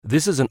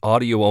This is an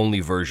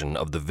audio-only version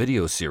of the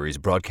video series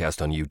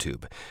broadcast on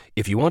YouTube.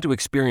 If you want to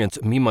experience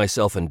Me,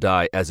 Myself, and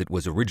Die as it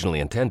was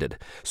originally intended,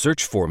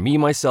 search for Me,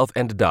 Myself,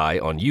 and Die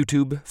on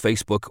YouTube,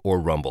 Facebook,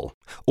 or Rumble.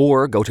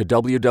 Or go to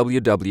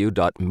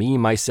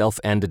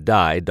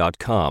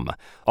www.memyselfanddie.com.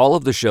 All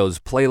of the show's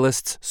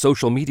playlists,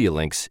 social media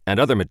links, and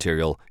other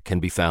material can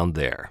be found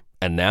there.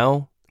 And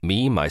now,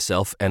 Me,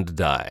 Myself, and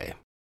Die.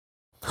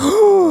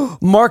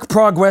 Mark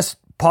progress...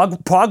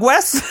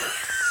 Progress?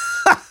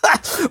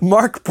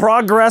 Mark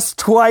progress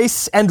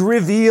twice and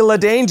reveal a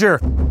danger.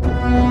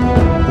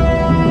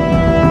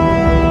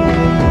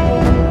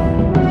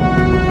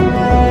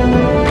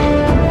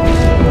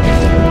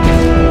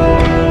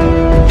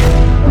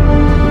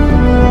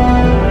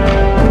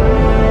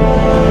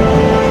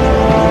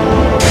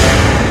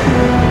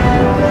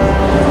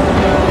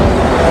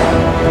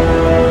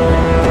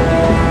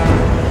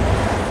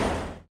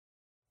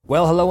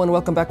 Well, hello and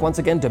welcome back once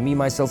again to Me,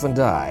 Myself, and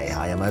Die.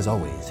 I am, as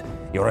always,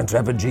 your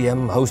intrepid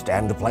GM, host,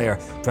 and player,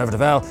 Trevor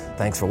DeVal.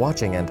 Thanks for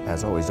watching, and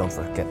as always, don't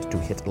forget to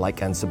hit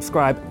like and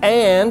subscribe.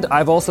 And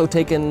I've also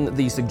taken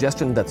the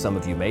suggestion that some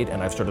of you made,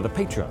 and I've started a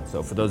Patreon.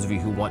 So for those of you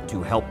who want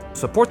to help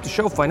support the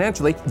show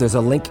financially, there's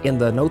a link in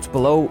the notes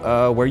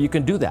below where you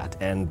can do that.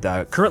 And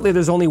currently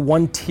there's only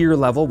one tier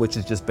level, which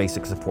is just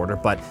basic supporter,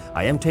 but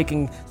I am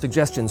taking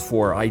suggestions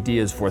for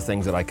ideas for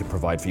things that I could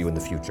provide for you in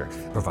the future,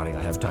 providing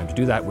I have time to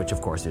do that, which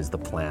of course is the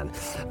plan.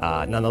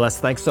 Nonetheless,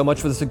 thanks so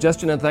much for the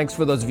suggestion, and thanks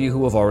for those of you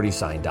who have already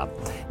signed up.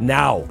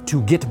 Now,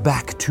 to get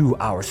back to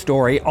our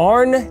story,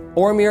 Arn,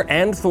 Ormir,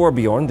 and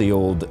Thorbjorn, the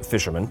old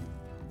fisherman,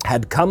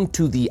 had come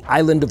to the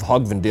island of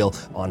Hogvendil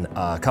on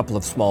a couple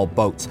of small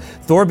boats.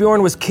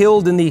 Thorbjorn was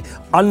killed in the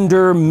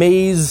under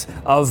maze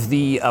of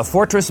the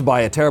fortress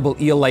by a terrible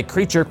eel-like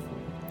creature,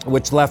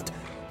 which left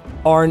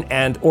Arn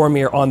and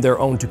Ormir on their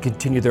own to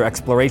continue their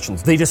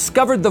explorations. They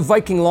discovered the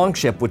Viking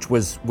longship, which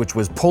was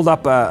pulled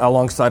up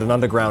alongside an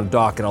underground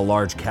dock in a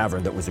large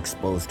cavern that was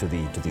exposed to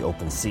the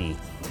open sea.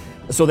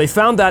 So they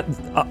found that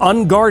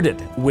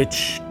unguarded,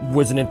 which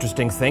was an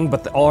interesting thing,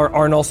 but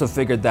Arn also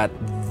figured that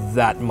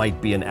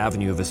might be an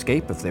avenue of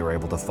escape if they were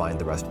able to find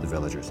the rest of the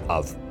villagers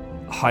of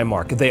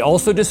Highmark. They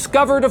also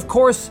discovered, of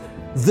course,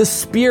 the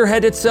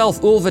spearhead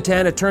itself,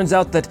 Ulvatan. It turns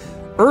out that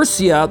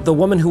Ursia, the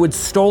woman who had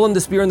stolen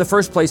the spear in the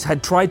first place,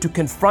 had tried to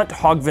confront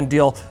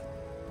Hogvendil,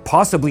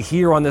 possibly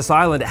here on this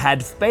island,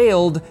 had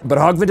failed, but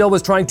Hogvendil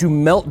was trying to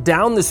melt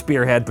down the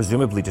spearhead,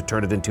 presumably to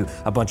turn it into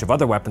a bunch of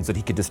other weapons that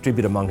he could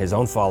distribute among his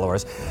own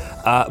followers.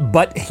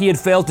 But he had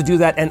failed to do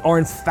that, and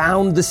Arn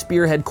found the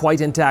spearhead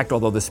quite intact,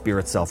 although the spear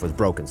itself was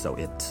broken, so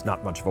it's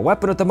not much of a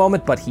weapon at the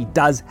moment, but he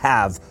does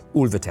have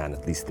Ulvatan,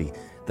 at least the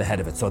head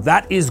of it. So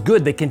that is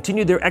good. They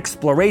continued their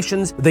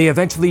explorations. They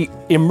eventually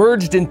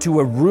emerged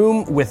into a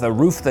room with a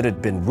roof that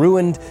had been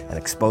ruined and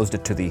exposed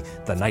it to the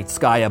night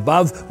sky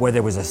above, where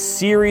there was a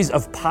series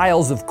of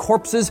piles of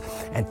corpses,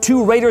 and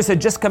two raiders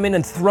had just come in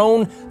and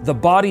thrown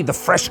the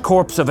fresh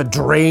corpse of a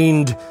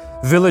drained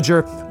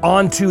villager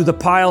onto the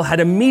pile, had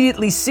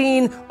immediately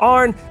seen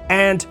Arn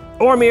and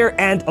Ormir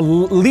and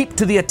leaped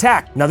to the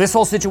attack. Now, this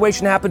whole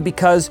situation happened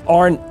because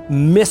Arn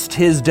missed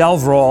his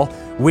delve roll,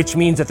 which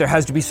means that there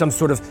has to be some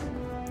sort of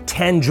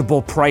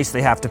tangible price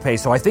they have to pay.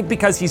 So I think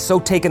because he's so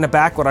taken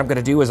aback, what I'm going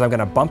to do is I'm going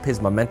to bump his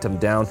momentum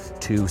down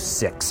to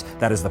 6.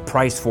 That is the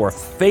price for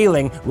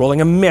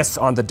rolling a miss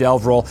on the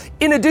delve roll,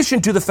 in addition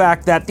to the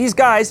fact that these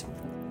guys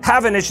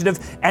have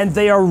initiative and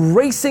they are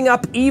racing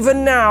up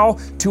even now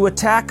to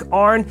attack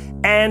Arn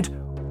and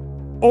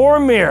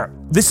Ormir.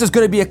 This is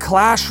going to be a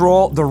clash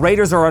roll. The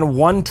raiders are on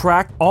one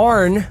track.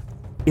 Arn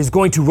is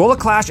going to roll a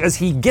clash as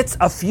he gets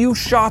a few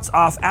shots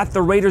off at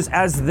the raiders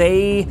as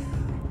they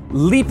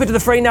leap into the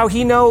fray. Now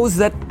he knows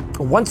that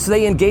once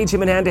they engage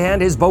him in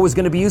hand-to-hand, his bow is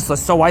going to be useless.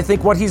 So I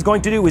think what he's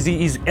going to do is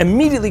he's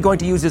immediately going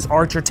to use his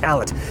archer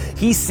talent.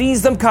 He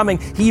sees them coming.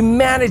 He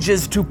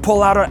manages to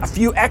pull out a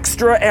few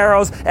extra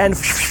arrows and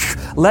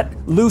let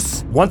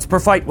loose once per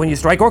fight. When you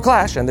strike or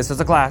clash, and this is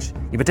a clash,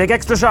 you would take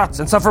extra shots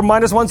and suffer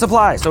 -1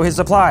 supply. So his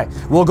supply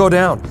will go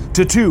down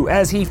to 2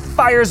 as he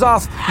fires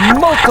off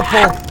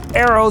multiple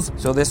arrows.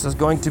 So this is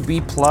going to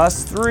be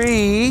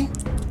 +3.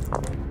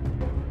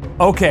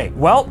 Okay,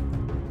 well,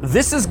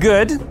 this is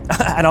good,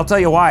 and I'll tell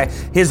you why.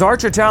 His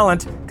archer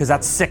talent, because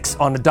that's 6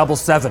 on a double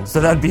 7,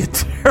 so that'd be a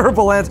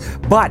terrible answer.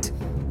 But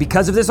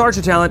because of this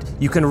archer talent,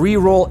 you can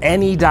re-roll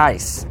any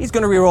dice. He's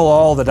going to re-roll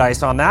all the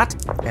dice on that,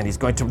 and he's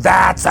going to...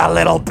 That's a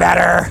little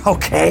better.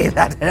 Okay,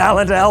 that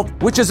talent helped.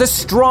 Which is a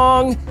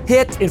strong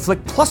hit.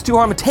 Inflict +2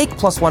 harm and take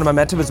 +1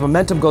 momentum. His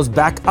momentum goes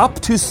back up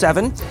to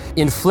 7.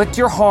 Inflict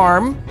your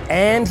harm,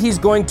 and he's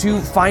going to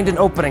find an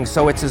opening.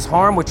 So it's his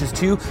harm, which is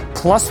 2,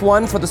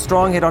 +1 for the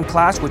strong hit on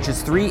clash, which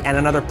is 3, and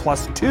another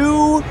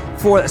 +2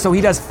 for... So he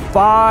does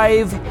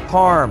 5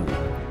 harm,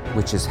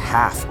 which is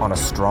half on a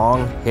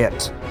strong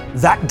hit.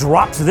 That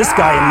drops this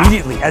guy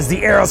immediately as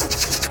the arrows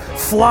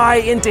fly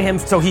into him.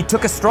 So he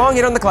took a strong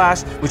hit on the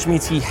clash, which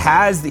means he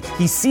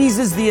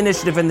seizes the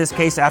initiative in this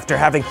case after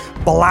having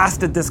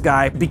blasted this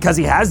guy because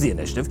he has the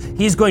initiative.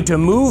 He's going to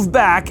move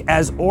back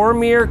as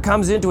Ormir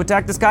comes in to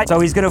attack this guy. So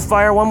he's going to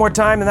fire one more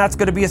time, and that's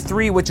going to be a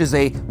 3, which is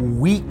a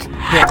weak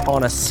hit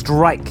on a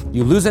strike.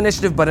 You lose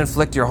initiative but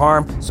inflict your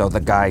harm, so the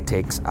guy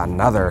takes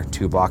another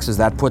 2 boxes.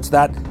 That puts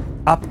that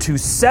up to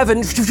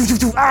 7.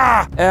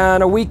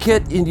 And a weak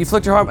hit, and you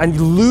inflict your harm, and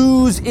you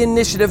lose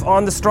initiative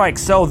on the strike.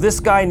 So this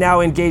guy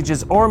now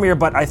engages Ormir,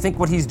 but I think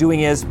what he's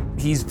doing is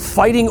he's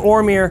fighting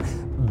Ormir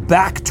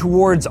back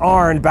towards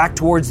Arn, back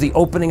towards the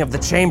opening of the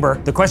chamber.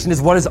 The question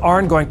is, what is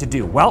Arn going to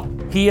do? Well,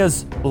 he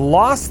has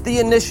lost the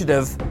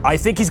initiative. I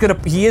think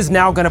he is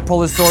now gonna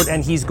pull his sword,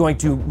 and he's going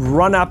to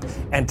run up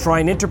and try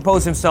and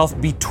interpose himself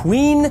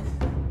between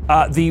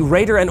the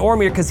Raider and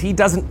Ormir, because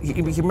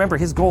remember,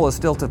 his goal is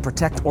still to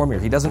protect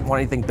Ormir. He doesn't want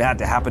anything bad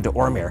to happen to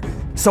Ormir.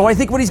 So I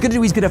think what he's gonna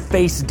do, he's gonna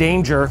face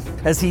danger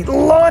as he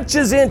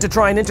launches in to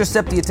try and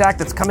intercept the attack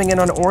that's coming in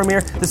on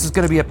Ormir. This is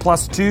gonna be a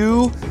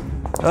 +2.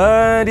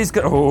 And he's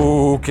good.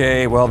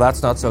 Okay, well,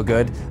 that's not so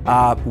good.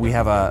 We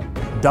have a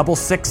double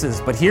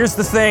 6s, but here's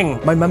the thing.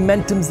 My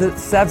momentum's at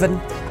 7.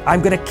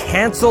 I'm gonna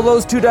cancel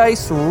those 2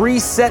 dice,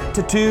 reset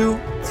to 2,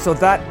 so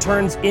that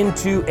turns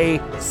into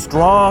a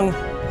strong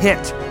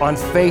hit on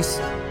face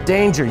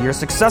danger. You're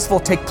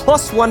successful. Take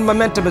 +1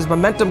 momentum. His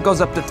momentum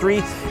goes up to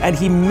 3, and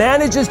he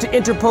manages to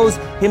interpose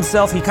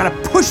himself. He kind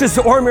of pushes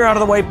Ormir out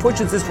of the way,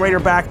 pushes this Raider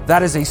back.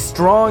 That is a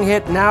strong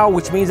hit now,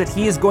 which means that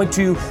he is going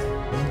to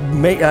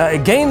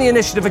gain the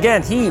initiative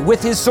again. He,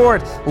 with his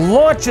sword,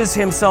 launches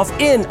himself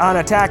in on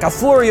attack, a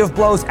flurry of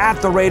blows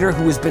at the Raider,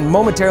 who has been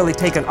momentarily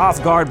taken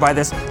off guard by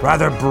this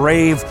rather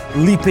brave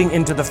leaping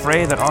into the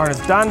fray that Arn has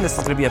done. This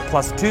is going to be a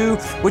 +2,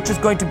 which is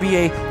going to be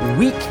a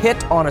weak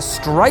hit on a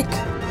strike.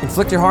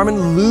 Inflict your harm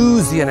and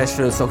lose the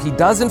initiative. So he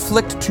does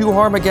inflict 2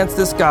 harm against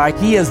this guy.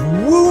 He has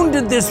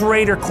wounded this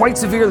Raider quite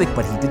severely,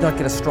 but he did not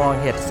get a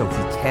strong hit, so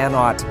he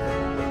cannot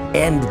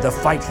end the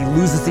fight. He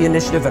loses the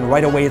initiative, and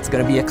right away it's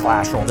going to be a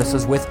clash roll. This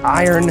is with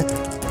Iron.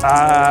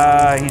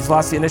 He's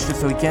lost the initiative,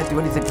 so he can't do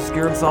anything to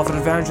secure himself an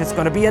advantage. It's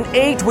going to be an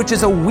 8, which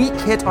is a weak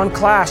hit on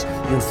clash.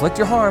 You inflict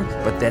your harm,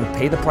 but then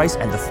pay the price,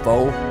 and the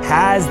foe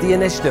has the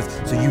initiative.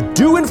 So you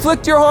do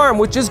inflict your harm,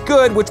 which is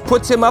good, which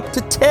puts him up to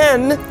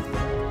 10.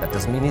 That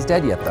doesn't mean he's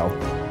dead yet, though.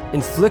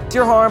 Inflict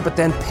your harm, but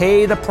then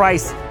pay the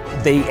price.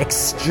 They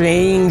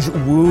exchange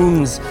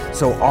wounds.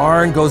 So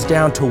Arn goes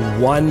down to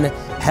 1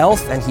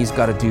 health, and he's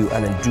got to do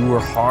an endure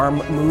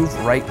harm move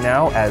right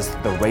now as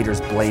the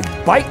Raider's blade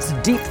bites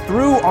deep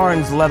through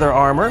Arn's leather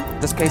armor. In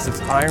this case, it's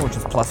iron, which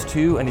is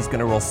 +2, and he's going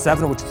to roll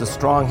 7, which is a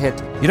strong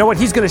hit. You know what?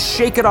 He's going to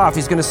shake it off.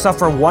 He's going to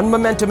suffer 1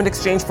 momentum in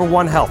exchange for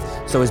 1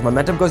 health. So his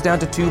momentum goes down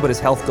to 2, but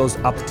his health goes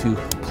up to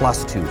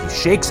 +2. He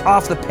shakes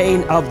off the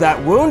pain of that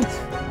wound,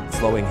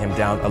 slowing him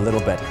down a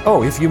little bit.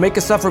 Oh, if you make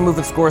a suffer move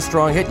and score a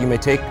strong hit, you may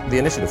take the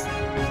initiative,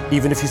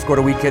 even if you scored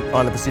a weak hit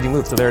on the preceding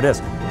move. So there it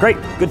is. Great,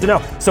 good to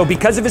know. So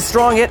because of his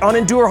strong hit on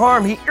endure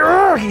harm,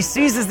 he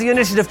seizes the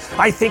initiative.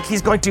 I think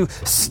he's going to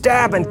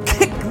stab and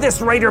kick this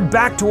Raider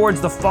back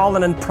towards the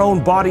fallen and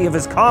prone body of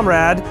his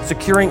comrade,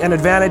 securing an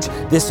advantage.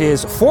 This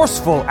is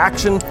forceful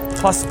action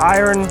plus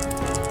iron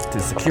to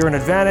secure an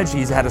advantage.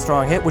 He's had a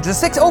strong hit, which is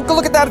 6. Oh,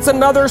 look at that. It's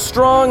another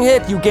strong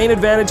hit. You gain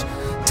advantage.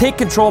 Take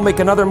control, make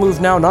another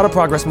move now, not a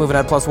progress move, and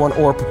add +1,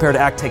 or prepare to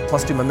act, take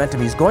 +2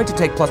 momentum. He's going to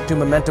take +2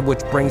 momentum,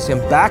 which brings him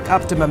back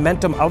up to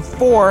momentum of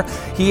 4.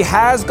 He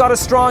has got a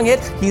strong hit.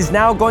 He's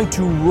now going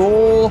to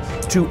roll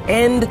to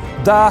end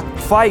the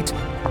fight.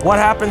 What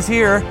happens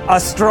here? A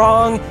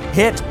strong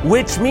hit,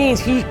 which means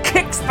he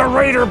kicks the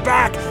Raider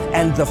back,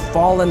 and the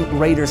fallen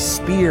Raider's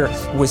spear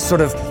was sort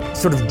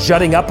of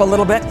jutting up a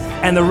little bit,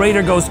 and the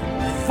Raider goes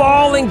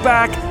falling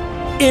back,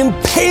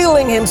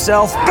 impaling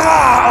himself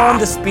on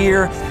the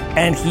spear,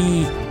 and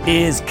he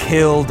is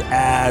killed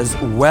as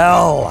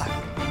well.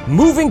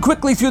 Moving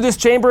quickly through this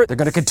chamber, they're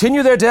going to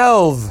continue their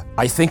delve.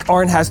 I think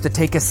Arn has to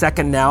take a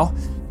second now.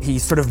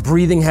 He's sort of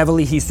breathing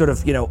heavily. He's sort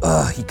of, he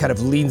kind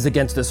of leans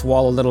against this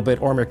wall a little bit.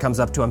 Ormir comes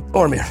up to him.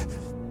 Ormir,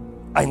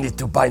 I need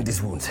to bind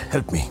these wounds.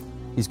 Help me.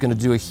 He's going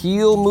to do a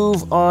heal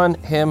move on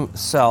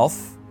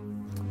himself.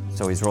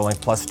 So he's rolling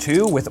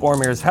 +2 with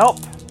Ormir's help.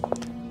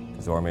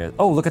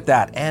 Oh, look at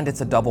that. And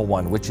it's a double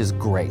 1, which is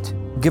great.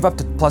 Give up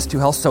to +2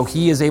 health, so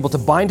he is able to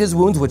bind his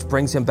wounds, which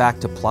brings him back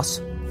to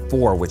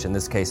 +4, which in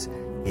this case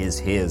is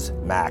his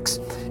max.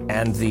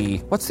 And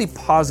what's the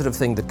positive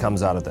thing that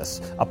comes out of this?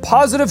 A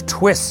positive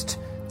twist.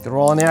 Gonna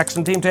roll on the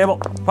action team table.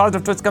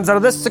 Positive twist comes out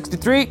of this,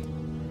 63.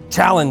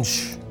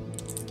 Challenge.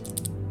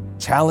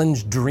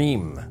 Challenge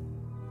dream.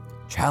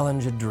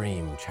 Challenge a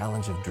dream.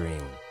 Challenge of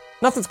dream.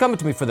 Nothing's coming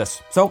to me for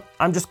this, so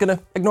I'm just gonna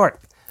ignore it.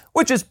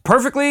 Which is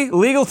perfectly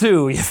legal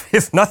too.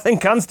 If nothing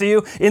comes to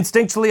you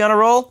instinctually on a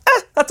roll,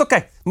 that's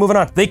okay. Moving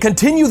on. They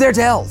continue their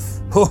delve.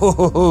 Ho ho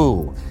ho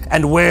ho.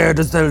 And where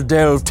does their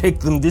delve take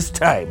them this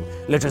time?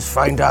 Let us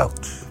find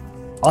out.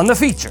 On the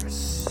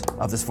features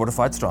of this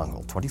fortified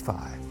stronghold,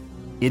 25.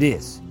 It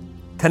is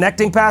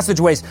connecting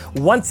passageways.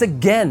 Once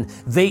again,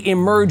 they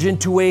emerge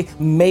into a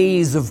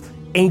maze of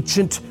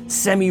ancient,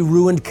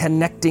 semi-ruined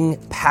connecting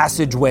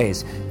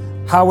passageways.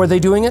 How are they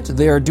doing it?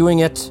 They are doing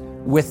it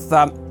with,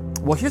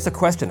 well, here's a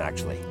question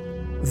actually.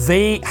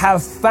 They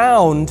have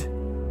found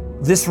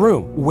this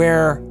room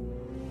where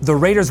the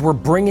raiders were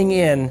bringing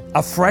in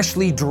a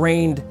freshly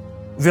drained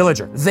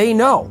villager. They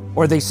know,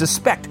 or they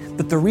suspect,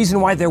 that the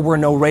reason why there were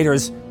no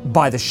raiders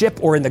by the ship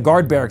or in the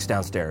guard barracks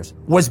downstairs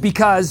was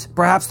because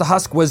perhaps the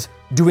Husk was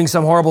doing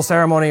some horrible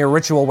ceremony or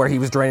ritual where he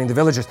was draining the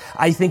villagers.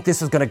 I think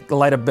this is going to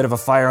light a bit of a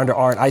fire under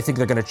Arn. I think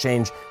they're going to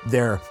change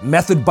their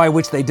method by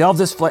which they delve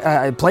this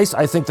place.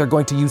 I think they're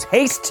going to use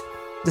haste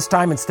this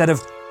time instead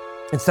of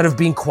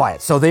being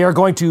quiet. So they are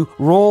going to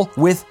roll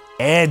with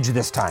edge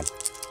this time.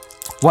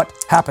 What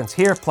happens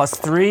here?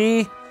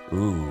 +3.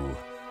 Ooh.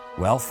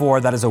 Well,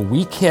 4, that is a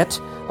weak hit.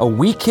 A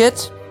weak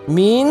hit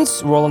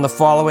means roll on the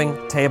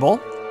following table.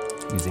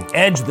 Using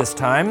edge this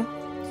time.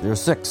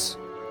 0-6.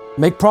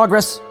 Make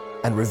progress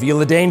and reveal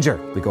the danger.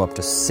 We go up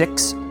to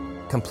 6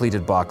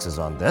 completed boxes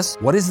on this.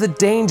 What is the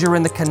danger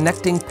in the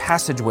connecting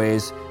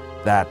passageways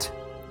that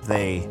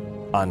they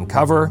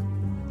uncover?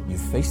 You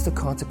face the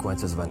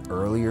consequences of an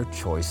earlier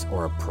choice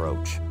or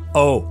approach.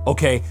 Oh,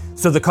 okay.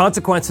 So the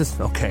consequences,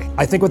 okay.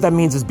 I think what that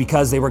means is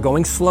because they were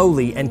going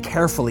slowly and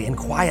carefully and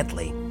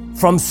quietly.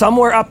 From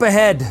somewhere up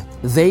ahead,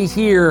 they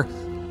hear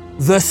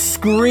the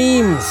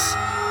screams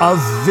of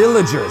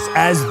villagers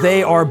as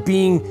they are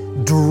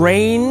being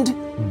drained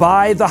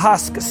by the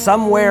Husk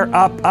somewhere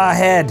up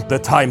ahead. The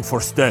time for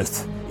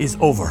stealth is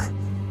over.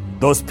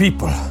 Those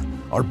people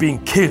are being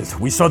killed.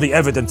 We saw the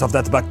evidence of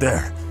that back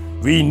there.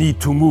 We need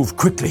to move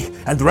quickly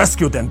and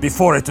rescue them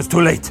before it is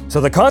too late.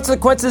 So the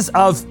consequences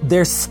of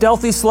their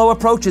stealthy, slow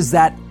approach is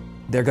that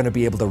they're going to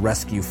be able to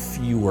rescue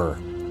fewer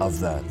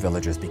of the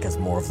villagers because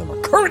more of them are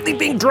currently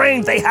being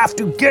drained. They have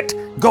to get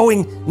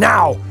going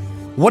now.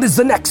 What is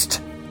the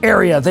next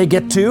area they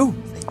get to?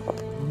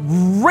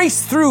 They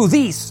race through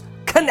these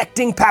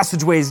connecting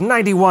passageways.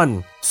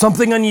 91.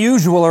 Something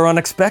unusual or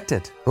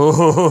unexpected.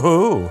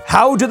 Oh,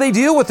 how do they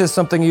deal with this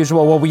something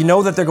unusual? Well, we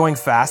know that they're going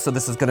fast, so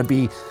this is going to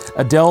be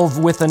a delve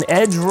with an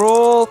edge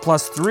roll,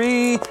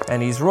 +3,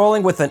 and he's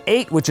rolling with an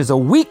 8, which is a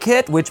weak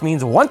hit, which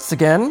means once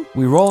again,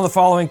 we roll on the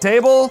following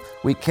table.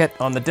 Weak hit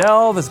on the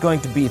delve is going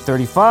to be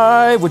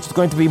 35, which is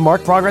going to be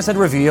mark progress and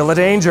reveal a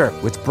danger,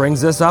 which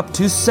brings us up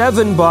to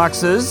 7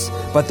 boxes,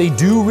 but they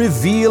do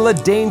reveal a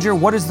danger.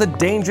 What is the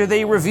danger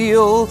they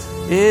reveal?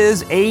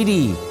 Is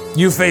 80.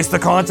 You face the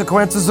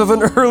consequences of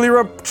an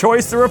earlier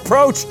choice or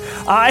approach.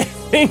 I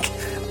think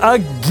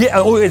again.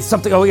 It's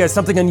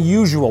something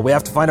unusual. We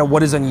have to find out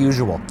what is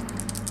unusual.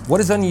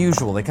 What is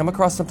unusual? They come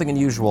across something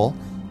unusual.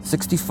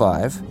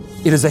 65.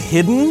 It is a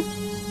hidden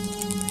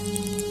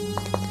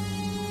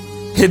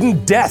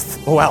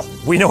death. Well,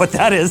 we know what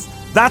that is.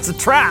 That's a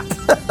trap.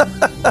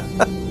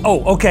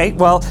 Oh, okay.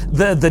 Well,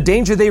 the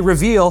danger they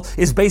reveal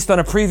is based on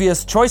a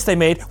previous choice they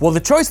made. Well, the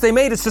choice they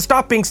made is to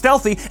stop being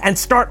stealthy and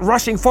start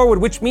rushing forward,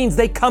 which means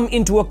they come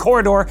into a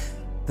corridor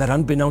that,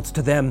 unbeknownst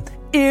to them,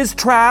 is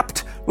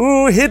trapped.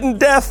 Ooh, hidden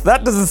death.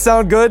 That doesn't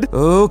sound good.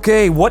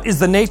 Okay, what is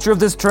the nature of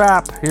this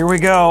trap? Here we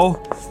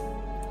go.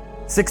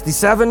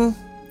 67.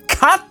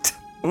 Cut.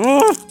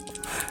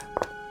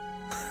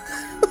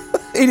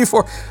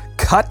 84.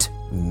 Cut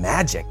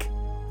magic.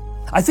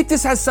 I think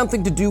this has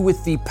something to do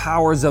with the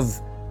powers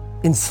of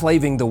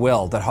enslaving the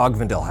will that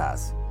Hogvindil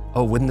has.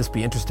 Oh, wouldn't this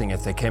be interesting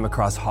if they came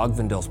across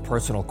Hogvindil's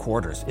personal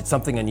quarters? It's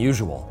something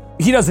unusual.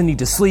 He doesn't need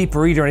to sleep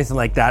or eat or anything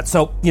like that.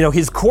 So,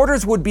 his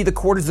quarters would be the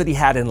quarters that he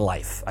had in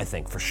life, I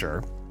think, for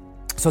sure.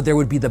 So there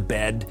would be the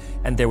bed,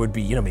 and there would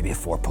be, maybe a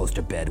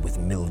 4-poster bed with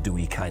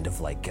mildewy kind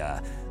of like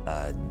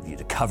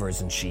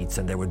covers and sheets,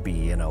 and there would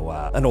be, an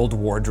old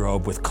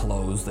wardrobe with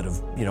clothes that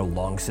have,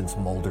 long since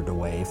moldered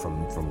away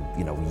from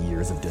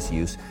years of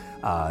disuse.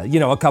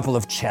 A couple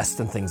of chests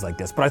and things like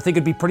this. But I think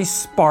it'd be pretty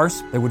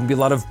sparse. There wouldn't be a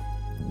lot of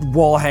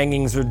wall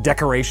hangings or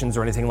decorations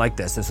or anything like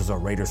this. This is a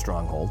raider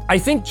stronghold. I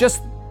think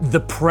just the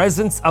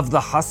presence of the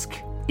Husk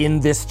in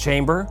this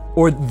chamber,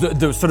 or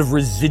the sort of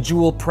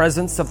residual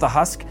presence of the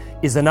Husk,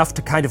 is enough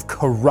to kind of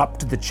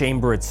corrupt the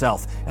chamber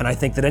itself. And I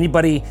think that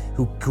anybody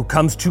who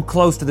comes too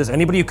close to this,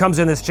 anybody who comes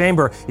in this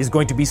chamber is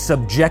going to be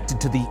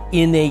subjected to the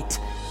innate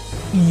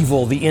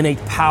evil, the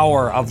innate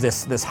power of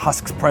this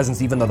Husk's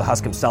presence, even though the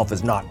Husk himself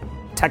is not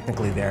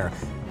technically there.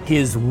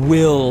 His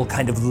will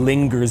kind of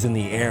lingers in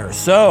the air.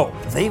 So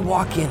they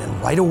walk in,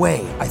 and right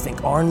away, I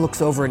think Arn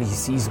looks over and he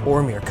sees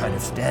Ormir kind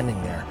of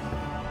standing there,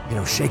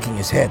 shaking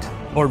his head.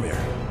 Ormir,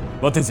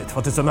 what is it?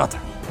 What is the matter?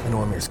 And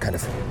Ormir's kind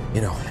of,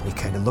 and he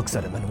kind of looks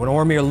at him. And when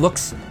Ormir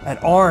looks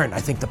at Arn, I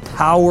think the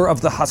power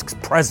of the Husk's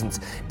presence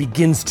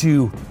begins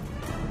to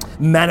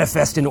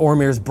manifest in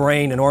Ormir's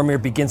brain, and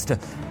Ormir begins to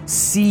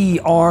see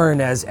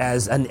Arn as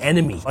an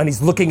enemy. And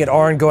he's looking at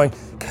Arn going,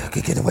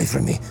 get away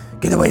from me,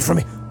 get away from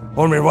me.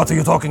 Ormir, what are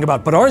you talking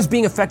about? But Arn's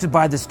being affected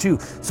by this too,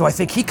 so I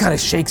think he kind of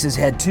shakes his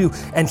head too,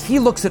 and he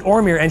looks at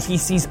Ormir and he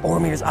sees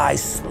Ormir's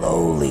eyes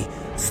slowly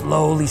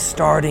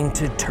starting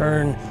to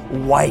turn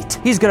white.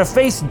 He's gonna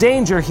face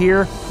danger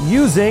here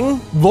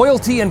using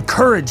loyalty and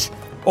courage.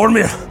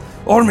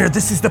 Ormir,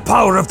 this is the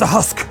power of the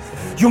Husk.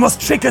 You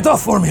must shake it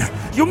off, Ormir.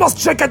 You must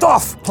shake it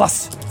off.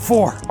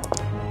 +4,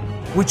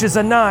 which is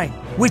a 9,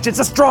 which is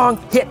a strong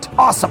hit.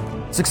 Awesome.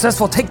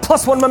 Successful. Take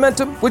 +1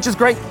 momentum, which is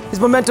great. His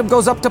momentum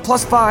goes up to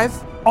 +5.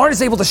 Arn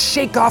is able to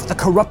shake off the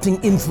corrupting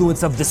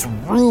influence of this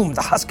room,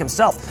 the husk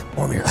himself.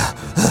 Ormir,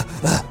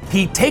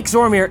 he takes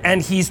Ormir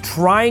and he's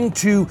trying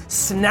to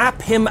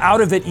snap him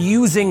out of it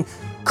using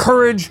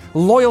courage,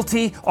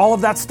 loyalty, all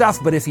of that stuff.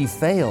 But if he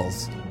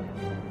fails,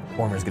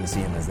 Ormir's going to see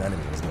him as an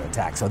enemy. He's going to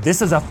attack. So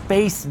this is a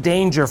face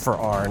danger for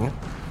Arn.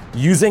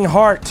 Using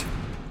heart.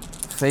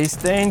 Face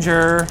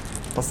danger.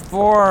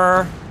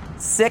 +4,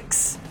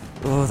 6.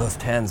 Oh, those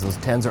 10s. Those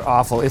 10s are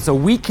awful. It's a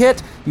weak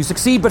hit. You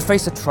succeed, but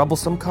face a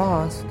troublesome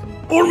cost.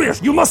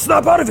 Ormir, you must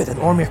snap out of it. And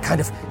Ormir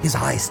his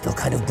eyes still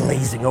kind of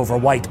glazing over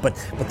white, but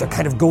they're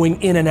kind of going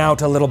in and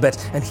out a little bit.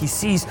 And he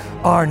sees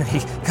Arn, and he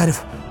kind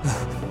of,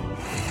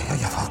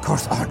 yeah, of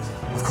course, Arn,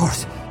 of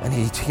course. And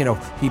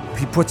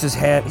he puts his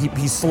hand,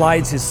 he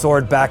slides his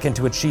sword back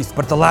into its sheath.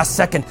 But at the last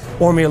second,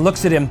 Ormir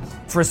looks at him.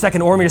 For a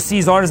second, Ormir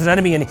sees Arn as an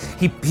enemy, and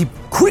he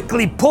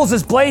quickly pulls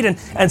his blade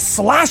and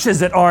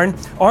slashes at Arn.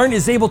 Arn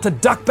is able to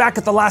duck back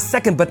at the last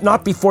second, but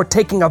not before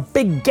taking a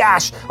big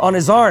gash on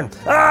his arm,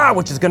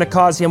 which is going to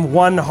cause him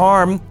 1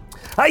 harm.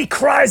 He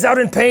cries out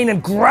in pain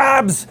and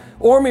grabs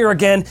Ormir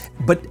again,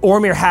 but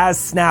Ormir has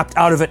snapped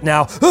out of it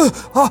now.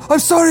 I'm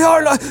sorry,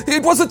 Arn.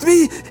 It wasn't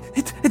me.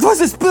 It was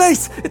his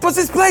place. It was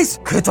his place.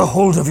 Get a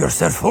hold of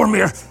yourself,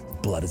 Ormir.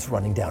 Blood is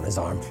running down his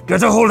arm.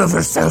 Get a hold of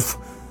yourself.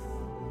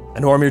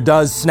 And Ormir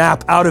does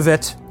snap out of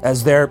it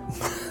as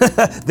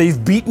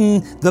they've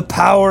beaten the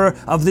power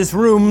of this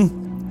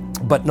room,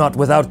 but not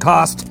without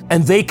cost.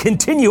 And they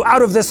continue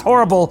out of this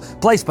horrible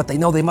place, but they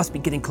know they must be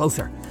getting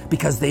closer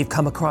because they've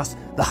come across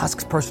the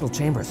Husk's personal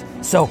chambers.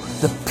 So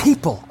the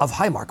people of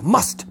Highmark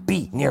must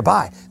be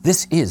nearby.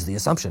 This is the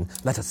assumption.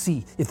 Let us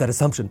see if that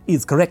assumption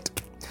is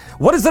correct.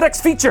 What is the next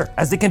feature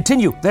as they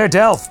continue their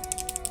delve?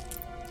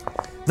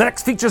 The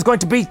next feature is going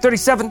to be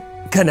 37,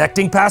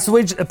 connecting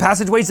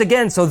passageways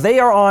again. So they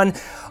are on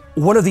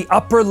one of the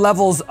upper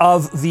levels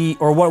of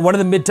one of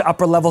the mid to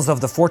upper levels of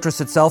the fortress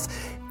itself.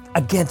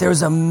 Again,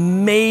 there's a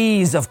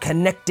maze of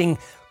connecting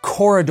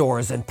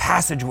corridors and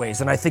passageways,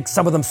 and I think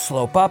some of them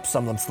slope up,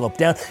 some of them slope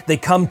down. They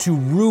come to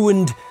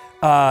ruined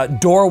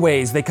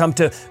doorways. They come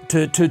to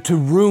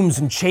rooms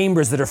and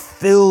chambers that are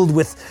filled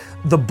with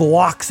the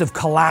blocks of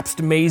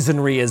collapsed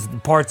masonry as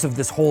parts of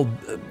this whole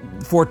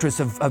fortress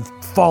have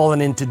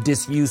fallen into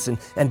disuse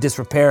and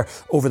disrepair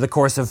over the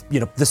course of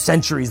the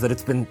centuries that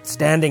it's been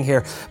standing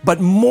here. But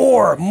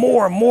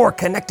more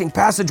connecting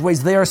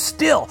passageways. They are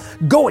still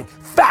going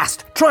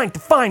fast, trying to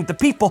find the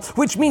people,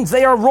 which means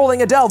they are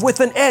rolling a delve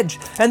with an edge.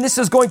 And this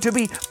is going to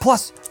be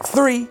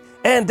 +3.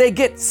 And they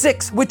get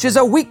 6, which is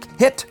a weak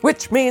hit,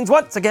 which means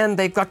once again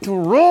they've got to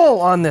roll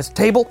on this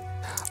table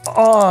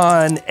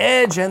on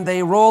edge, and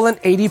they roll an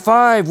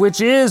 85, which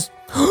is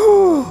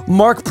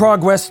mark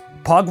progress.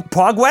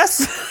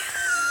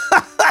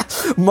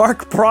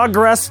 Mark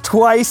progress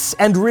twice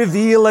and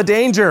reveal a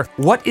danger.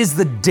 What is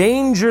the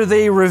danger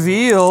they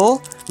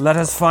reveal? Let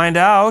us find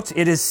out.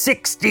 It is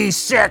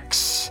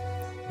 66.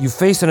 You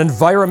face an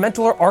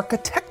environmental or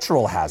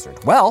architectural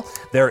hazard. Well,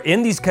 they're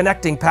in these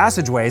connecting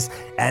passageways,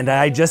 and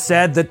I just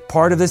said that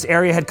part of this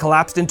area had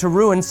collapsed into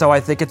ruin, so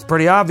I think it's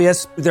pretty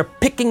obvious. They're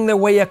picking their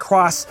way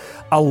across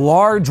a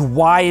large,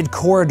 wide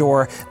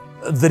corridor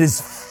that is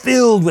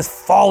filled with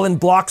fallen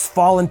blocks,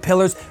 fallen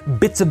pillars.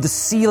 Bits of the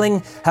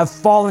ceiling have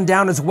fallen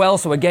down as well.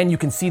 So again, you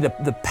can see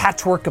the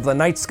patchwork of the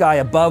night sky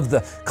above,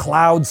 the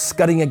clouds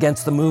scudding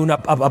against the moon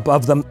up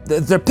above them.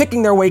 They're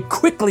picking their way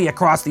quickly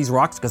across these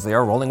rocks because they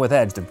are rolling with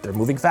edge. They're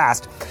moving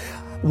fast.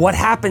 What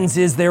happens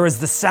is there is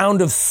the sound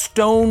of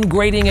stone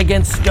grating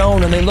against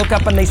stone, and they look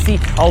up and they see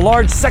a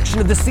large section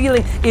of the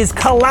ceiling is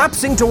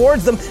collapsing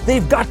towards them.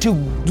 They've got to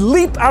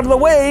leap out of the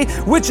way,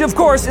 which of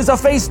course is a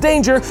face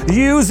danger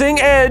using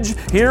edge.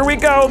 Here we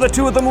go. The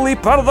two of them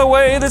leap out of the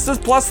way. This is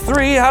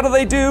 +3. How do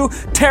they do?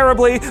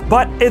 Terribly,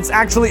 but it's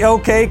actually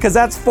okay because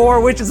that's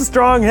 4, which is a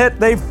strong hit.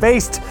 They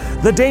faced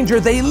the danger.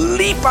 They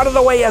leap out of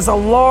the way as a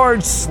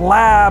large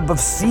slab of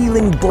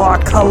ceiling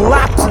block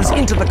collapses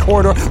into the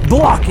corridor,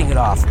 blocking it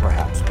off,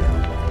 perhaps.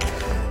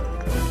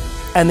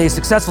 And they're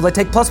successful. They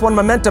take +1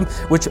 momentum,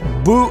 which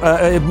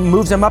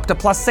moves them up to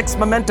 +6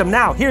 momentum.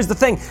 Now, here's the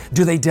thing.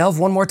 Do they delve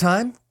one more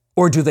time?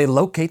 Or do they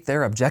locate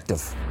their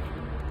objective?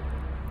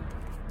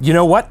 You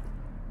know what?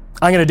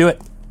 I'm going to do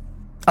it.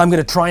 I'm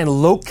going to try and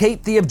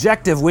locate the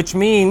objective, which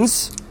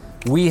means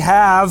we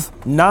have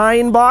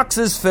 9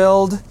 boxes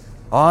filled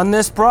on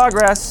this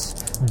progress.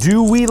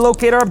 Do we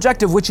locate our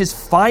objective, which is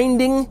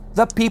finding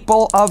the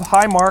people of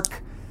Highmark?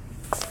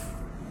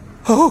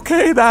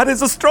 Okay, that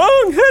is a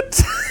strong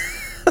hit.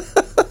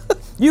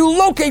 You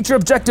locate your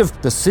objective.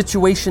 The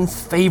situation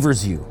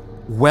favors you.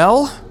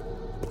 Well,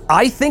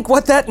 I think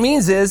what that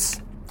means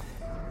is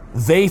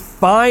they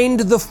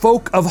find the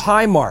folk of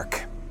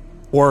Highmark,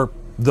 or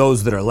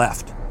those that are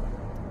left.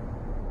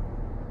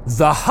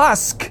 The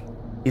husk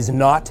is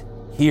not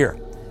here.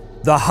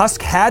 The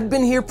husk had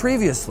been here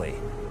previously,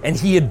 and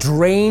he had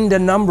drained a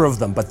number of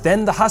them, but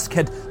then the husk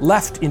had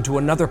left into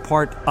another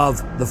part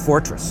of the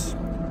fortress.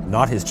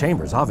 Not his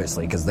chambers,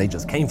 obviously, because they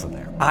just came from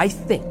there. I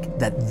think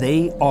that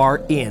they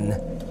are in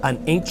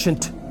an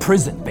ancient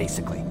prison,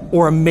 basically,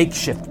 or a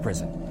makeshift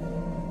prison.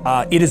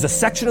 It is a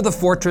section of the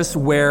fortress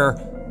where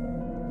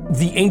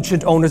the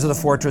ancient owners of the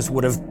fortress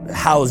would have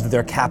housed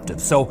their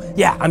captives. So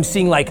yeah, I'm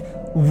seeing like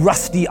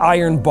rusty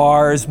iron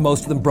bars,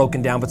 most of them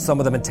broken down, but some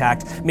of them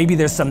intact. Maybe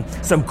there's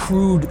some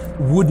crude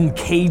wooden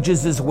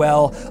cages as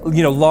well,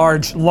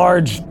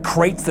 large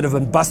crates that have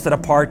been busted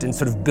apart and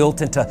sort of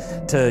built into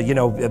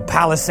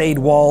palisade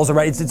walls.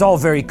 Right? It's all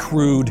very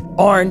crude.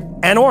 Arn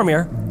and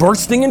Ormir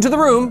bursting into the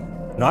room,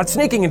 not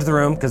sneaking into the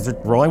room because they're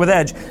rolling with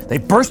edge. They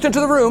burst into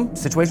the room.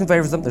 Situation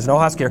favors them. There's no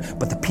husk here,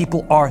 but the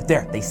people are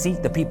there. They see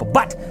the people.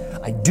 But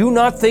I do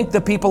not think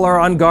the people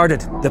are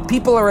unguarded. The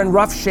people are in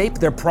rough shape.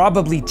 They're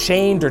probably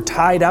chained or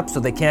tied up so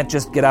they can't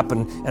just get up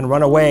and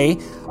run away.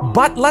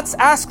 But let's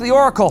ask the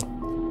Oracle.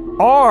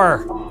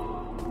 Are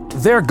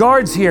there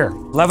guards here?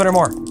 11 or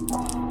more.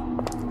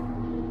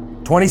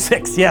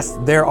 26. Yes,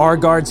 there are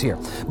guards here.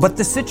 But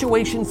the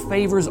situation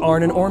favors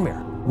Arn and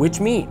Ormir, which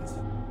means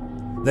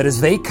that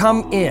as they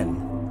come in,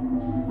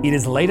 it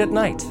is late at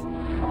night.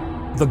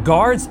 The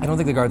guards, I don't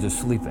think the guards are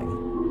sleeping,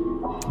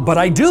 but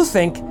I do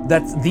think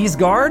that these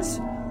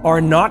guards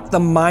are not the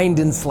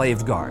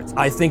mind-enslaved guards.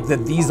 I think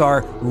that these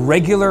are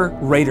regular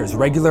raiders,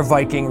 regular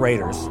Viking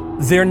raiders.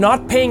 They're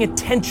not paying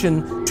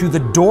attention to the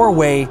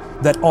doorway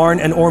that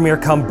Arn and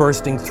Ormir come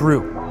bursting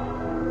through,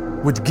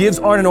 which gives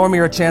Arn and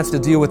Ormir a chance to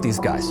deal with these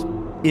guys.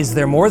 Is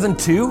there more than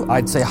two?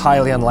 I'd say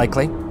highly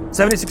unlikely.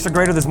 76 or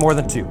greater, there's more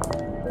than two.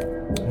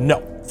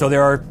 No. So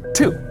there are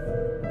two.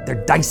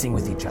 They're dicing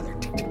with each other.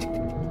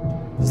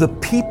 The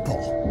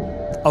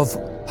people of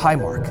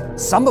Highmark,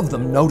 some of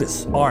them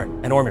notice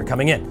Arn and Ormir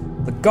coming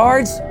in. The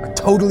guards are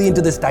totally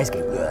into this dice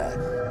game.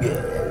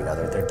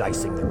 They're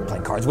dicing, they're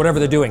playing cards, whatever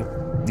they're doing.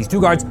 These two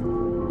guards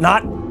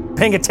not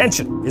paying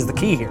attention is the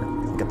key here.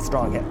 Get the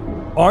strong hit.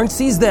 Arn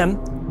sees them.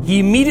 He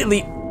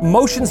immediately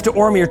motions to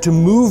Ormir to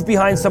move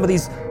behind some of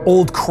these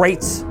old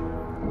crates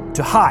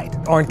to hide.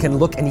 Arn can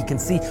look and he can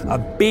see a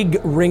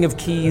big ring of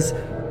keys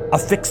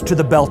affixed to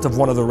the belt of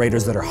one of the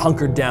raiders that are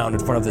hunkered down in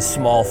front of this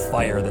small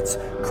fire that's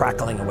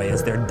crackling away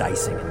as they're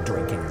dicing and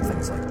drinking and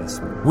things like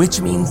this.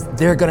 Which means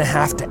they're gonna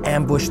have to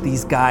ambush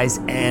these guys,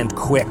 and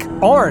quick.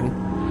 Arn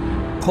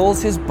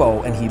pulls his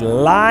bow and he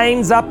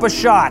lines up a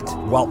shot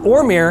while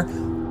Ormir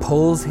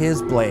pulls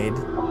his blade.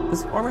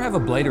 Does Ormir have a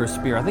blade or a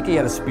spear? I think he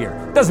had a spear.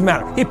 Doesn't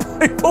matter. He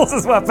pulls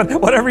his weapon,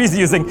 whatever he's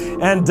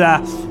using, and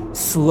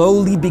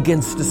slowly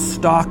begins to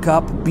stalk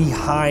up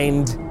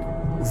behind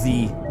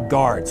the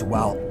guards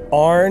while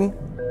Arn,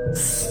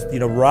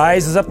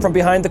 rises up from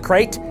behind the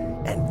crate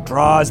and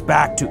draws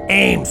back to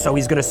aim. So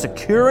he's going to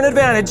secure an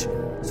advantage.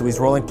 So he's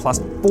rolling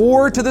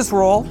 +4 to this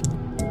roll.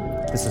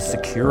 This is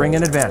securing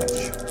an advantage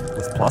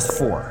with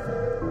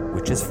 +4,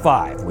 which is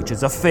 5, which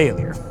is a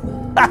failure.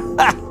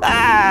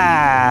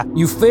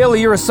 You fail,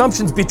 your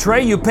assumptions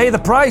betray you, pay the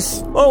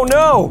price. Oh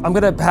no! I'm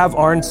going to have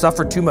Arn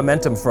suffer 2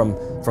 momentum from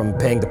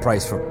paying the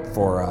price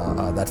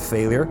for that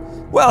failure.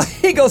 Well,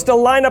 he goes to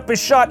line up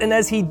his shot, and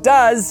as he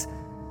does,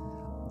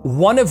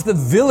 one of the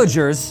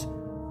villagers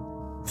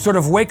sort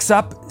of wakes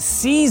up,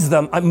 sees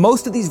them.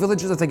 Most of these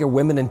villagers, I think, are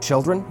women and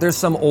children. There's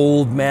some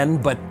old men,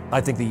 but I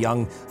think the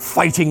young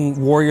fighting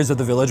warriors of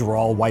the village were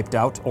all wiped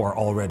out or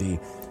already,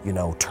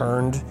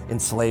 turned,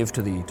 enslaved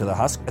to the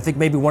husk. I think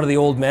maybe one of the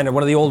old men or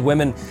one of the old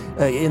women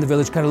in the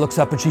village kind of looks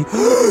up and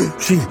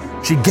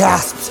she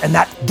gasps, and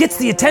that gets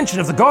the attention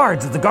of the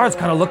guards. The guards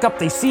kind of look up,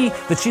 they see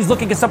that she's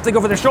looking at something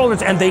over their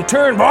shoulders, and they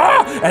turn,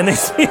 and they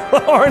see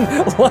Arn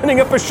lining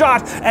up a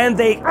shot, and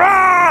they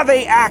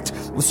act.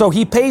 So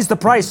he pays the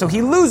price, so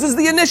he loses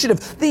the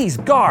initiative. These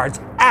guards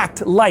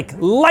act like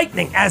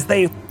lightning as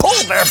they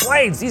pull their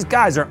blades. These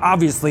guys are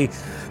obviously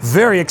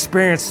very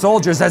experienced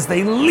soldiers as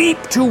they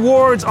leap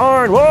towards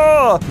Arn.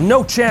 Whoa!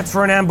 No chance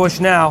for an ambush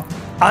now.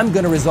 I'm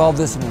going to resolve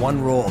this in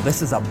one roll.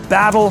 This is a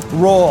battle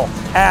roll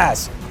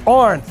as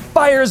Arn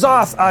fires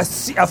off a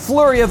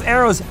flurry of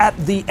arrows at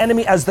the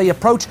enemy as they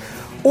approach.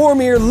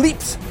 Ormir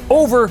leaps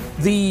over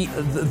the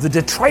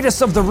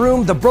detritus of the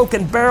room, the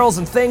broken barrels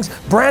and things,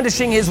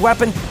 brandishing his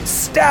weapon,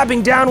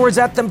 stabbing downwards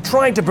at them,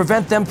 trying to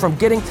prevent them from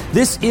getting.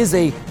 This is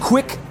a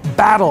quick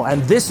battle,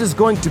 and this is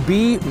going to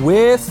be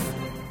with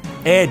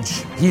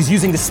edge. He's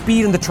using the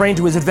speed and the terrain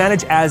to his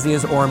advantage, as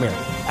is Ormir,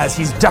 as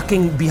he's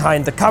ducking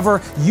behind the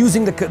cover,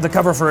 using the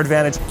cover for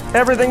advantage.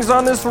 Everything's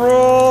on this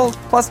roll.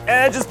 Plus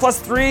edge is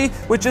 +3,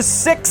 which is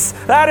 6.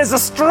 That is a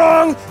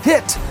strong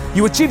hit.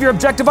 You achieve your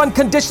objective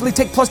unconditionally,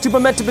 take +2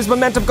 momentum. His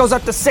momentum goes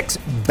up to 6.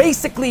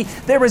 Basically,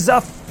 there is a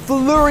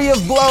flurry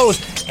of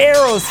blows.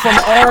 Arrows from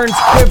Arn's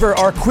quiver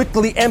are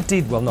quickly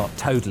emptied. Well, not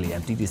totally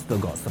emptied, he's still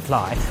got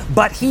supply,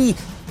 but he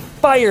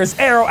fires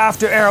arrow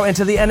after arrow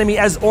into the enemy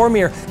as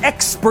Ormir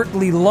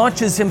expertly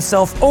launches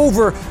himself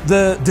over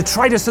the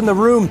detritus in the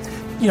room,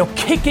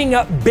 kicking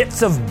up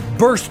bits of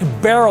burst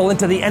barrel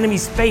into the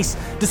enemy's face,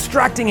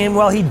 distracting him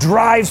while he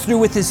drives through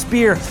with his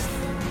spear.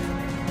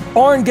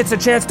 Arn gets a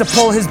chance to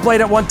pull his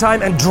blade at one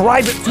time and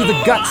drive it through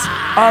the guts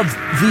of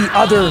the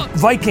other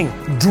Viking,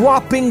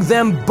 dropping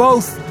them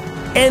both,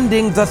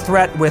 ending the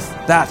threat with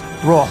that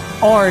roll.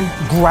 Arn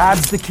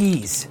grabs the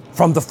keys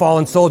from the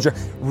fallen soldier,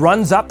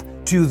 runs up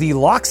to the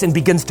locks and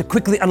begins to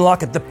quickly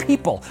unlock it. The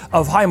people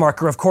of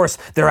Highmark, of course,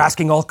 they're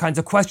asking all kinds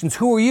of questions.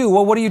 Who are you?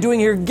 Well, what are you doing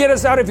here? Get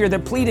us out of here. They're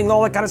pleading,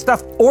 all that kind of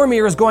stuff.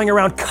 Ormir is going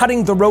around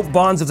cutting the rope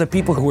bonds of the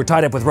people who were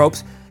tied up with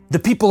ropes. The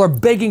people are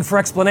begging for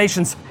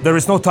explanations. There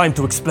is no time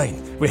to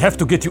explain. We have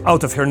to get you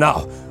out of here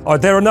now. Are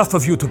there enough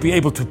of you to be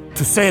able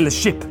to sail a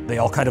ship? They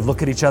all kind of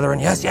look at each other and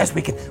yes,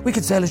 we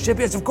can sail a ship.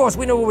 Yes, of course,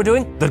 we know what we're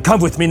doing. Then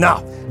come with me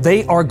now.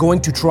 They are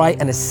going to try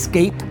and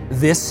escape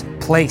this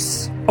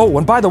place. Oh,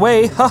 and by the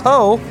way,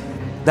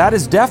 that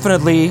is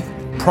definitely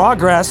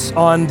progress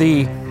on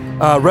the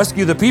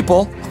rescue the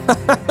people.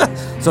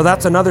 So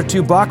that's another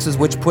 2 boxes,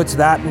 which puts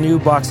that new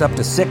box up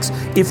to 6.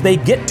 If they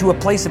get to a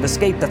place of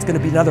escape, that's going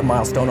to be another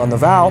milestone on the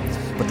vow.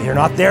 But they are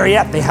not there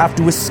yet. They have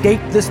to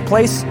escape this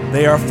place.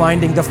 They are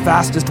finding the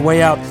fastest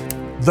way out.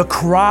 The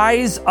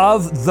cries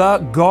of the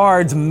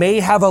guards may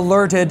have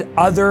alerted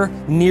other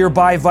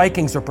nearby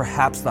Vikings, or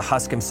perhaps the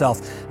Husk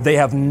himself. They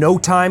have no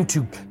time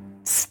to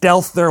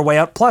stealth their way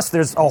out. Plus,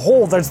 there's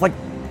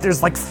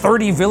like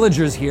 30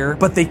 villagers here,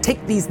 but they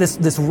take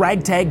this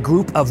ragtag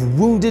group of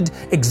wounded,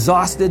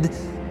 exhausted,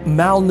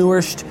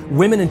 malnourished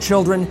women and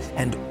children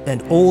and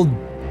old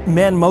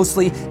men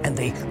mostly, and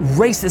they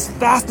race as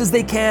fast as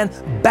they can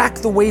back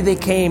the way they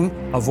came,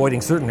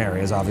 avoiding certain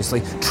areas,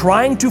 obviously,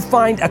 trying to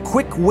find a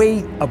quick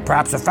way,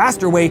 perhaps a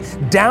faster way,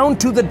 down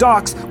to the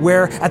docks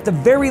where, at the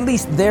very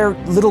least, their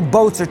little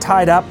boats are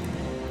tied up,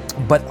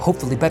 but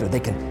hopefully better, they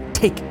can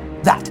take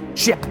that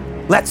ship.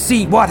 Let's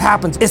see what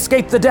happens.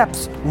 Escape the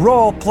depths.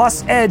 Roll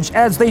plus edge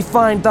as they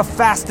find the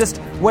fastest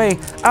way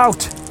out.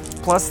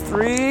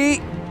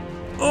 +3.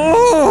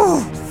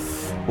 Oh!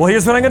 Well,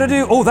 here's what I'm going to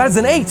do. Oh, that's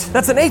an 8.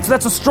 That's an 8. So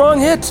that's a strong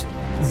hit.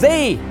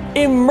 They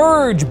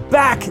emerge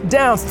back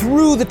down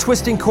through the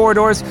twisting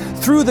corridors,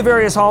 through the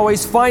various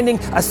hallways, finding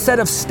a set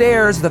of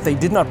stairs that they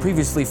did not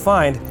previously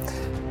find,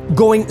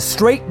 going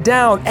straight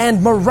down,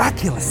 and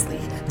miraculously,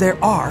 there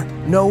are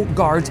no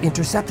guards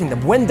intercepting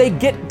them. When they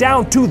get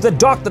down to the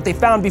dock that they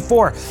found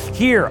before,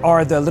 here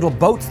are the little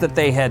boats that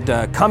they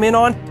had come in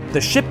on. The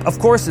ship, of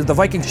course, the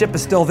Viking ship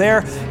is still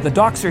there. The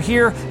docks are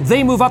here.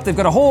 They move up. They've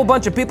got a whole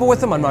bunch of people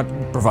with them. I'm not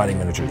providing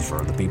miniatures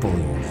for the people. You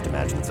can just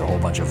imagine it's a whole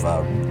bunch of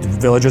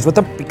villagers with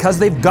them. Because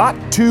they've got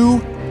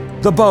to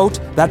the boat,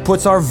 that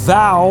puts our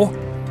vow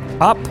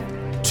up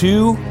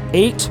to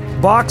 8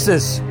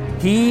 boxes.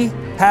 He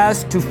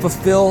has to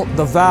fulfill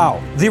the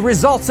vow. The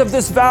results of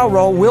this vow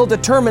roll will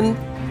determine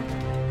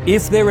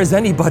if there is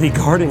anybody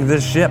guarding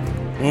this ship.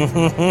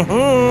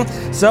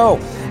 So,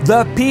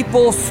 the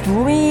people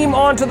stream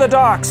onto the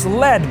docks,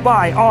 led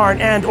by Arn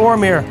and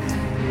Ormir.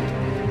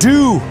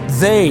 Do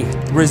they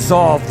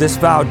resolve this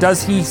vow?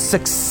 Does he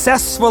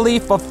successfully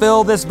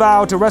fulfill this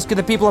vow to rescue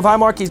the people of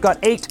Highmark? He's got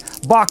 8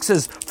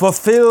 boxes.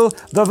 Fulfill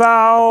the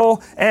vow,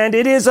 and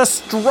it is a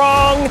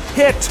strong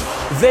hit.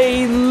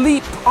 They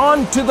leap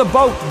onto the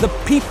boat. The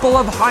people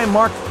of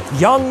Highmark,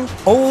 young,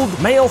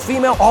 old, male,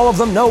 female, all of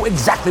them know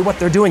exactly what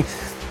they're doing.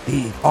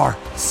 They are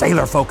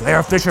sailor folk. They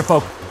are fisher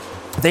folk.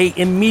 They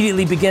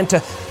immediately begin to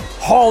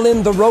haul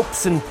in the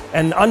ropes and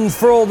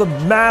unfurl the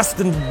mast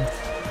and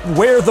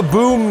wear the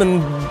boom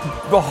and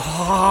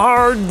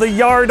hard the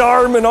yard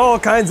arm and all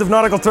kinds of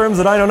nautical terms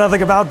that I know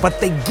nothing about, but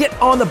they get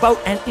on the boat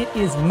and it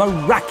is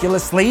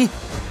miraculously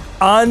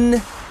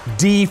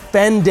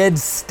undefended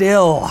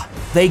still.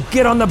 They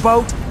get on the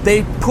boat,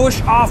 they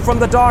push off from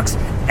the docks,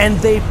 and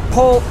they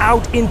pull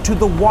out into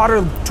the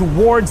water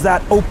towards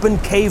that open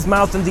cave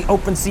mouth in the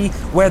open sea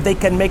where they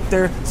can make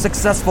their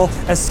successful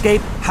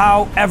escape.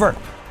 However,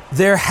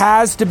 there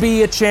has to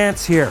be a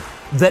chance here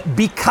that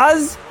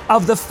because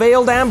of the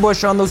failed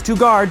ambush on those 2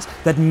 guards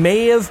that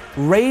may have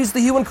raised the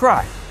hue and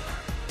cry,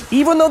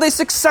 even though they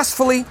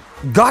successfully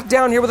got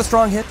down here with a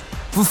strong hit,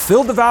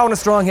 fulfilled the vow in a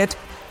strong hit,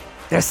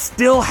 there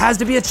still has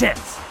to be a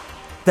chance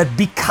that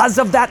because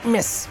of that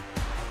miss,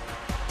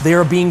 they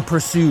are being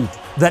pursued.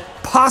 That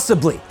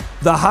possibly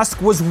the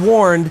Husk was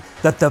warned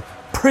that the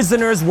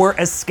prisoners were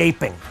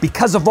escaping.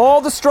 Because of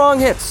all the strong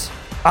hits,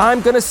 I'm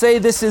going to say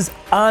this is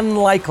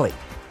unlikely.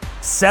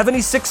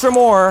 76 or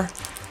more,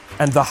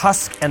 and the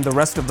Husk and the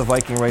rest of the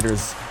Viking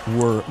raiders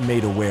were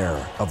made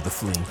aware of the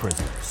fleeing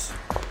prisoners.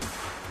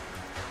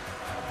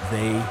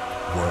 They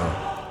were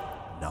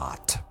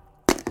not.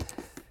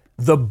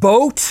 The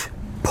boat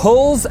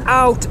pulls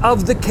out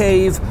of the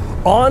cave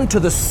onto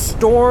the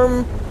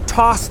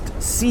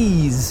storm-tossed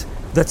seas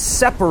that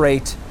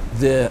separate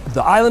the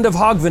island of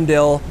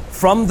Hogvindil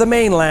from the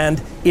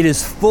mainland. It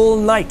is full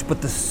night,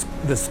 but the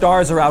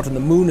stars are out and the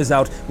moon is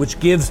out, which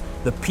gives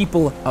the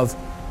people of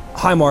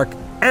Highmark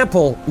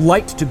ample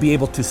light to be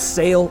able to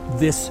sail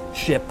this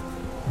ship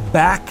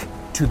back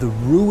to the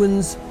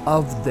ruins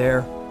of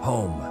their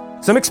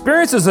home. Some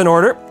experiences in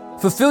order.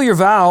 Fulfill your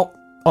vow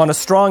on a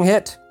strong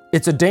hit.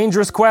 It's a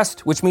dangerous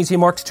quest, which means he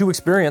marks 2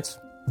 experience.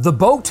 The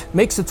boat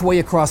makes its way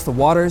across the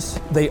waters.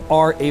 They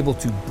are able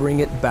to bring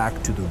it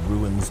back to the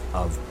ruins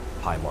of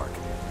Highmark.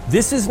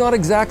 This is not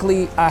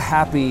exactly a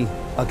happy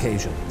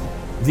occasion.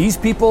 These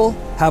people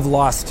have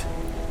lost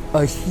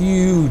a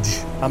huge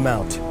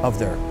amount of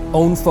their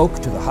own folk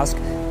to the husk,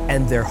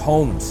 and their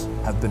homes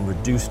have been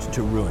reduced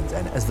to ruins.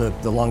 And as the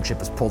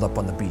longship is pulled up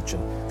on the beach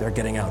and they're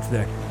getting out,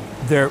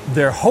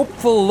 their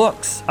hopeful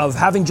looks of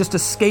having just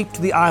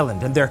escaped the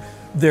island and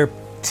their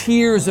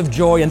tears of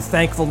joy and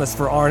thankfulness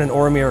for Arn and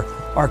Ormir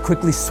are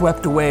quickly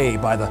swept away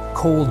by the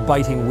cold,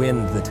 biting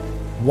wind that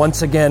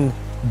once again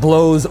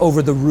blows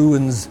over the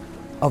ruins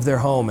of their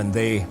home, and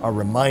they are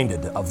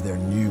reminded of their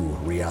new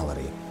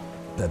reality,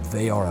 that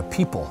they are a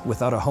people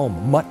without a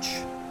home, much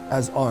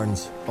as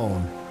Arn's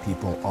own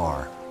people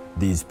are.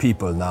 These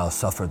people now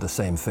suffer the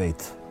same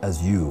fate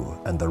as you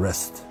and the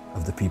rest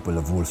of the people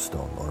of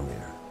Wolfstone,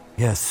 Ormir.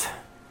 Yes,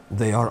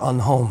 they are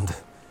unhomed,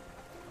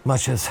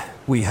 much as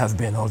we have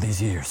been all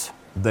these years.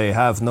 They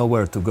have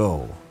nowhere to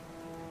go.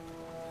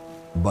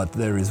 But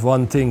there is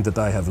one thing that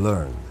I have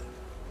learned.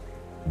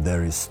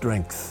 There is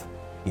strength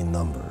in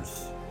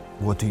numbers.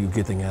 What are you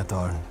getting at,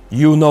 Arn?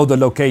 You know the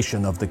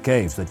location of the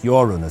caves that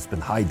Jorun has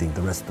been hiding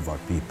the rest of our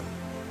people.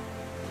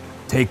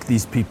 Take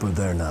these people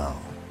there now.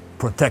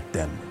 Protect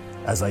them,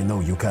 as I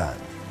know you can.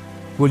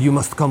 Well, you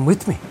must come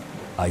with me.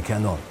 I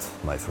cannot,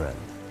 my friend.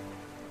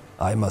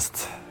 I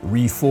must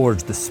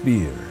reforge the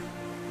spear.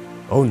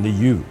 Only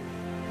you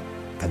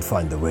can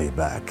find the way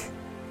back.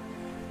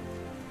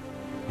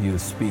 You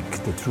speak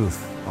the truth,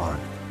 Arn.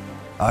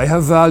 I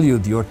have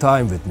valued your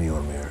time with me,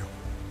 Ormir.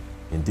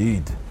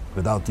 Indeed,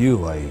 without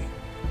you, I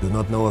do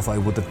not know if I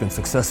would have been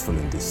successful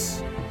in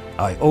this.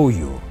 I owe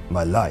you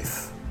my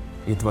life.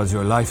 It was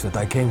your life that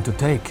I came to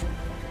take.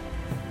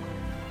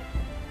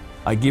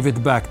 I give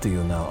it back to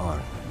you now,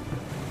 Arn.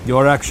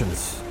 Your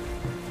actions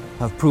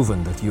have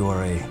proven that you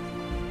are a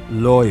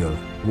loyal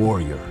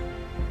warrior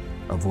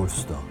of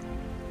Wolfstone.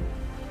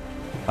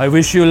 I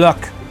wish you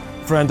luck,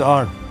 friend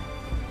Arn.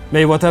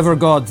 May whatever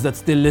gods that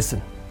still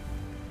listen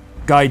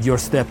guide your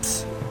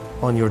steps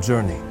on your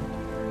journey.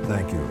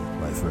 Thank you,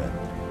 my friend.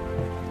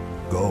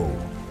 Go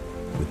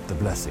with the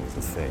blessings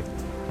of fate.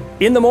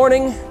 In the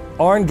morning,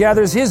 Arn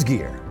gathers his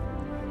gear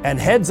and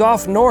heads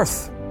off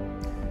north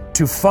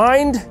to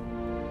find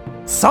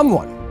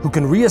someone who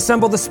can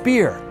reassemble the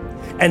spear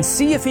and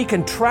see if he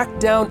can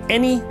track down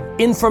any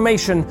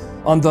information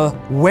on the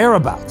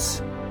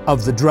whereabouts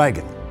of the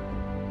dragon.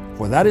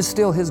 For that is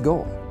still his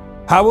goal.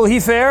 How will he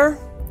fare?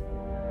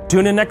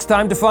 Tune in next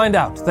time to find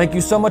out. Thank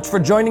you so much for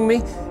joining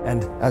me.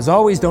 And as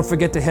always, don't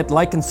forget to hit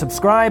like and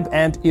subscribe.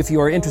 And if you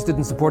are interested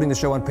in supporting the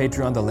show on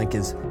Patreon, the link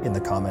is in the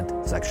comment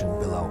section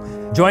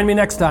below. Join me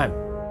next time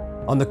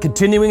on the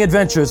continuing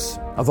adventures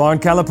of Arn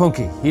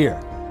Kalapunki here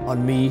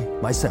on Me,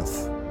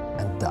 Myself,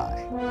 and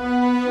Die.